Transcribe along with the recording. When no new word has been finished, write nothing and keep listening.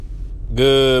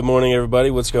Good morning,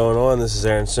 everybody. What's going on? This is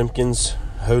Aaron Simpkins,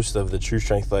 host of the True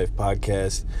Strength Life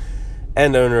podcast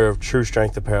and owner of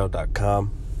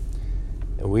TrueStrengthApparel.com.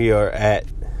 And we are at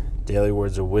Daily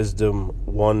Words of Wisdom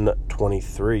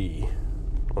 123.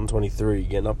 123,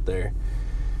 getting up there.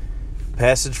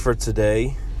 Passage for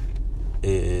today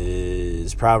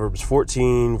is Proverbs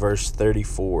 14, verse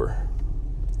 34.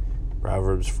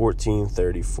 Proverbs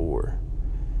 14:34.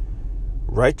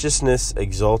 Righteousness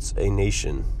exalts a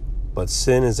nation, but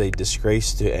sin is a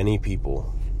disgrace to any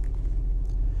people.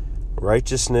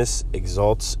 Righteousness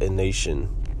exalts a nation,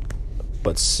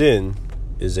 but sin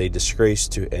is a disgrace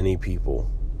to any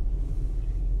people.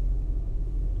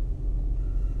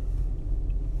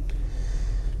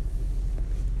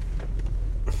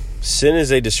 Sin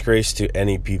is a disgrace to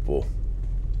any people.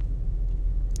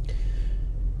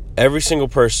 Every single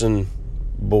person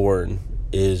born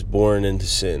is born into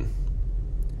sin.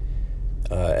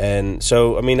 And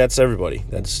so, that's everybody.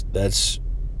 It's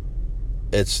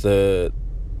the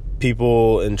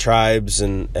people and tribes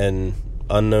and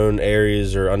unknown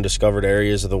areas or undiscovered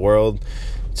areas of the world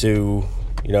to,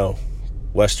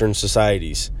 Western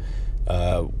societies.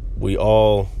 We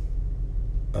all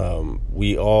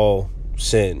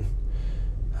sin.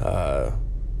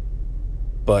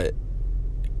 But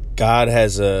God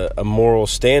has a moral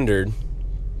standard.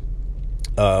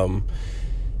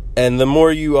 And the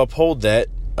more you uphold that,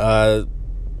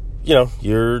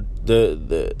 you're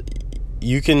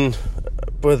you can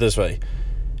put it this way: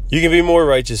 you can be more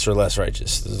righteous or less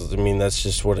righteous. That's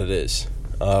just what it is.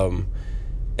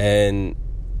 And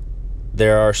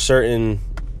there are certain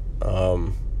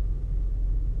how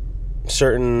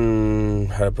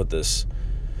to put this,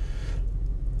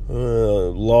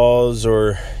 laws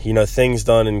or things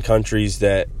done in countries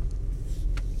that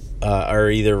are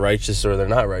either righteous or they're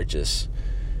not righteous.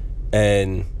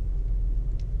 And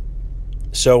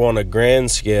so on a grand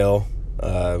scale,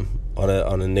 on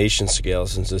a nation scale,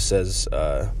 since this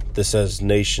says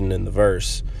nation in the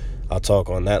verse, I'll talk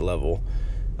on that level.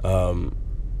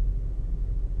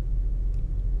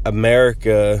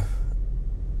 America,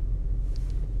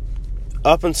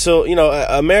 up until,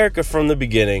 America from the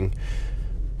beginning,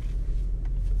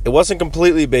 it wasn't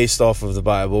completely based off of the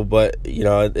Bible, but,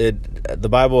 the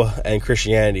Bible and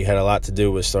Christianity had a lot to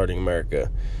do with starting America.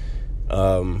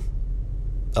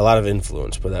 A lot of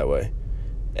influence, put that way.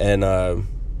 And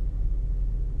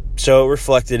so it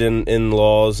reflected in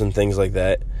laws and things like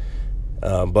that.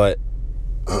 But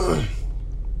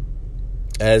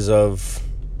as of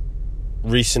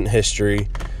recent history,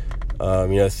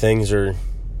 things are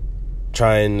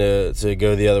trying to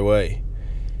go the other way.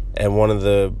 And one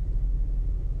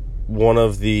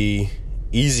of the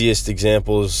easiest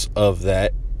examples of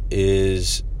that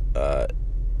is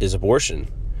abortion.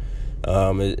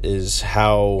 Is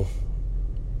how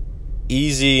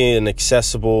easy and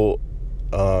accessible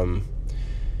and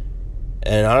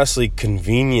honestly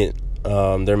convenient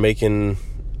they're making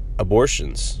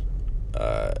abortions.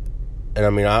 And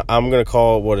I'm going to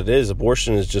call it what it is.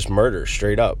 Abortion is just murder,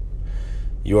 straight up.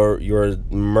 You're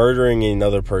murdering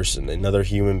another person, another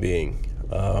human being.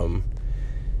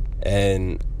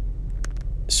 And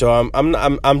so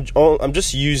I'm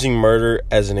just using murder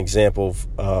as an example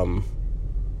of,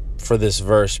 for this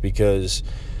verse, because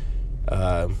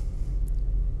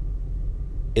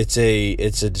it's a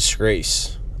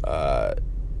disgrace.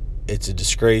 It's a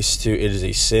disgrace it is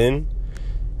a sin,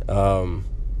 and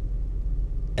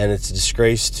it's a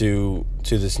disgrace to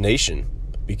this nation,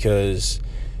 because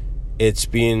it's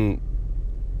being,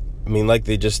 like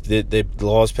they just did, the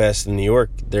laws passed in New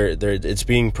York, it's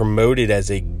being promoted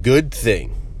as a good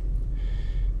thing.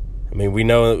 We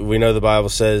know the Bible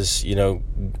says,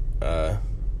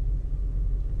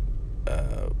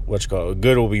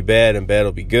 good will be bad and bad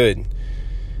will be good.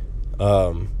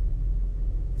 And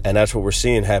that's what we're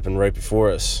seeing happen right before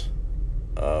us.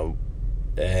 I'm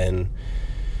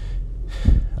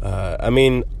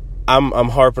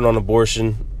harping on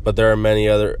abortion, but there are many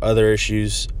other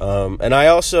issues. And I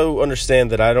also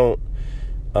understand that I don't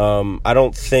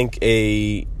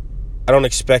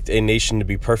expect a nation to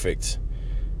be perfect.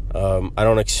 I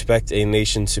don't expect a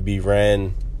nation to be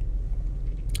ran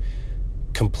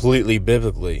completely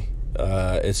biblically.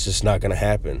 It's just not going to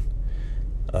happen.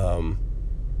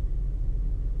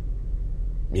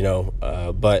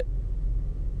 But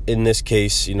in this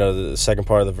case, the second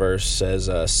part of the verse says,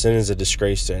 sin is a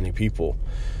disgrace to any people.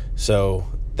 So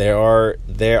there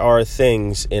are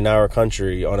things in our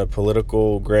country on a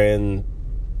political grand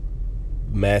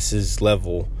masses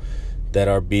level that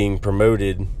are being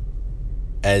promoted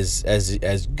as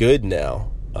good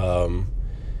now,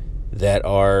 that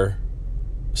are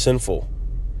sinful.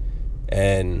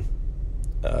 And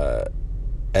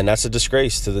And that's a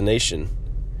disgrace to the nation.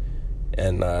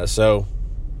 And so,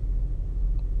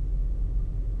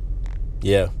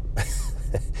 yeah.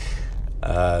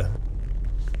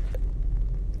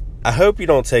 I hope you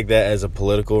don't take that as a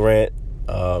political rant,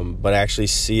 but actually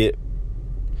see it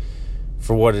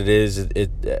for what it is.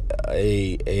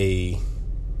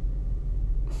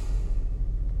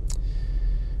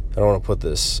 I don't want to put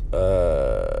this,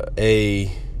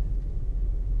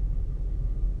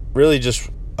 really just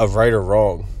a right or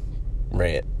wrong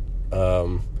rant.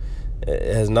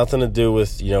 It has nothing to do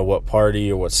with, what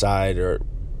party or what side or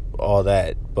all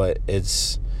that, but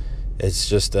it's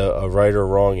just a right or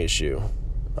wrong issue.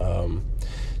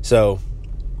 So,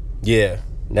 yeah,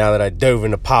 now that I dove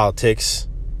into politics,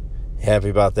 happy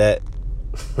about that.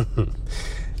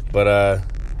 But,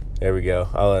 there we go.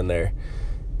 I'll end there.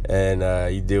 And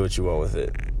you do what you want with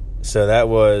it. So that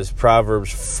was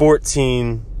Proverbs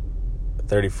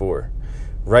 14:34.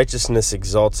 Righteousness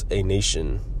exalts a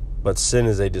nation, but sin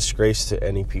is a disgrace to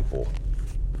any people.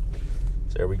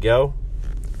 So there we go.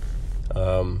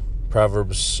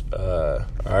 Proverbs, I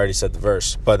already said the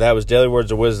verse, but that was Daily Words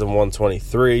of Wisdom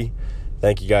 123.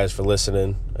 Thank you guys for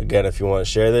listening. Again, if you want to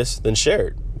share this, then share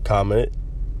it, comment it,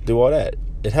 do all that.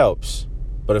 It helps.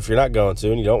 But if you're not going to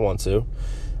and you don't want to,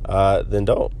 then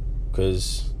don't,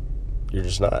 because you're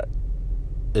just not.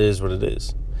 It is what it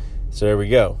is. So there we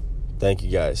go. Thank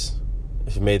you guys.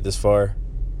 If you made this far,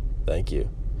 thank you.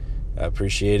 I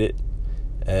appreciate it.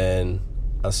 And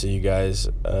I'll see you guys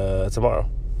tomorrow.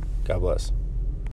 God bless.